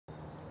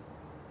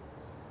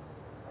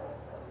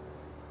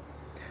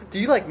Do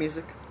you like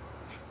music?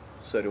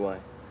 So do I.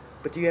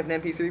 But do you have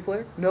an MP3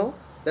 player? No?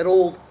 That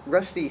old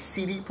rusty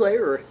CD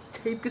player or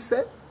tape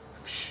cassette?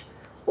 Psh,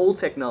 old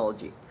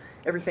technology.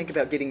 Ever think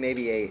about getting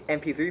maybe a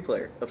MP3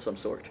 player of some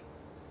sort?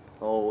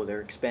 Oh,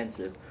 they're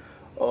expensive.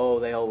 Oh,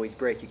 they always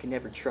break. You can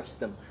never trust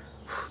them.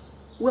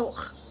 Well,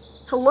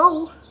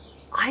 hello?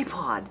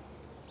 iPod.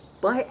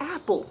 By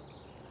Apple.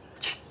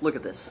 Look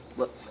at this.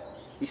 Look.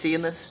 You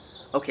seeing this?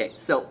 Okay,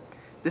 so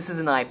this is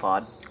an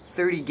iPod.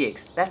 30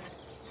 gigs. That's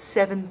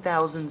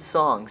 7,000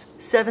 songs.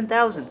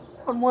 7,000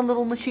 on one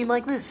little machine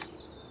like this.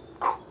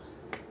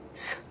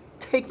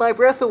 Take my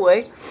breath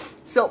away.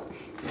 So,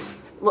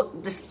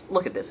 just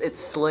look at this. It's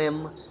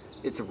slim.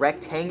 It's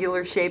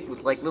rectangular shaped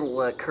with like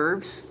little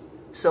curves.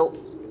 So,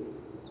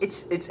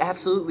 it's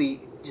absolutely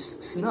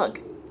just snug.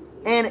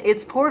 And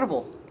it's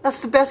portable.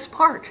 That's the best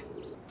part.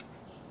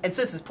 And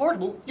since it's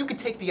portable, you can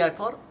take the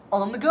iPod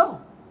on the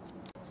go.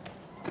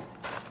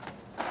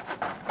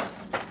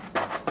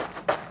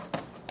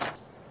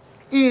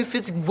 It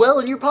fits well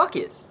in your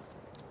pocket.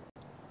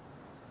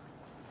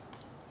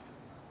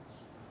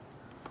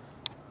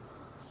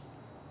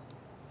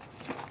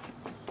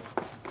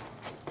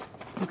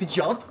 You can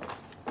jump.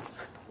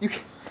 You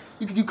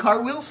can do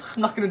cartwheels.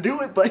 I'm not gonna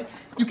do it, but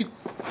you can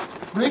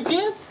break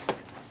dance.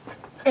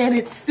 And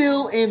it's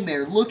still in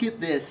there. Look at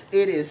this.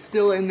 It is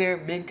still in there,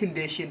 mint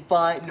condition,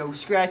 fine, no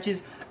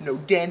scratches, no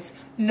dents,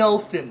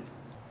 nothing.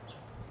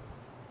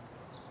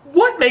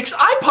 What makes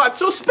iPod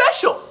so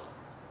special?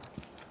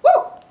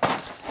 Woo!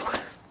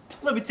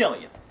 Let me tell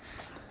you,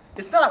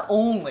 it's not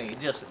only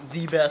just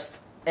the best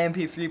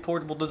MP3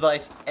 portable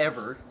device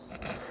ever.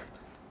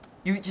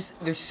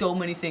 There's so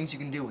many things you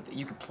can do with it.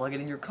 You can plug it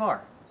in your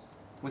car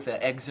with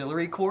an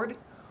auxiliary cord,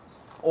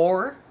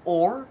 or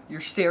your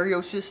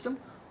stereo system,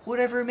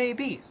 whatever it may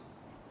be.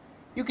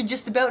 You can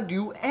just about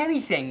do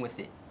anything with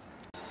it.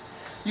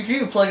 You can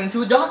even plug it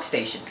into a dock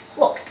station.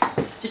 Look,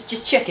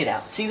 just check it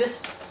out. See this?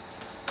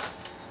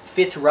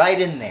 Fits right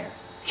in there.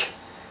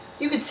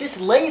 You can just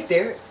lay it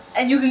there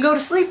and you can go to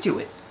sleep to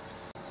it.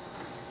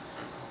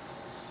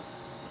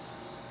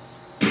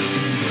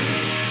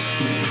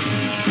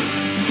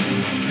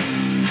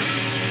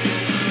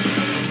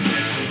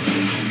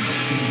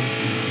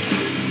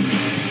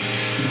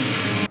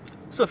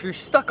 So if you're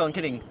stuck on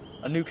getting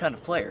a new kind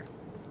of player,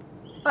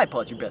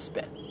 iPod's your best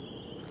bet.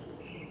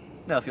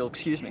 Now if you'll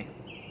excuse me,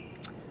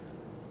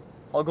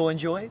 I'll go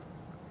enjoy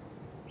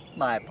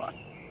my iPod.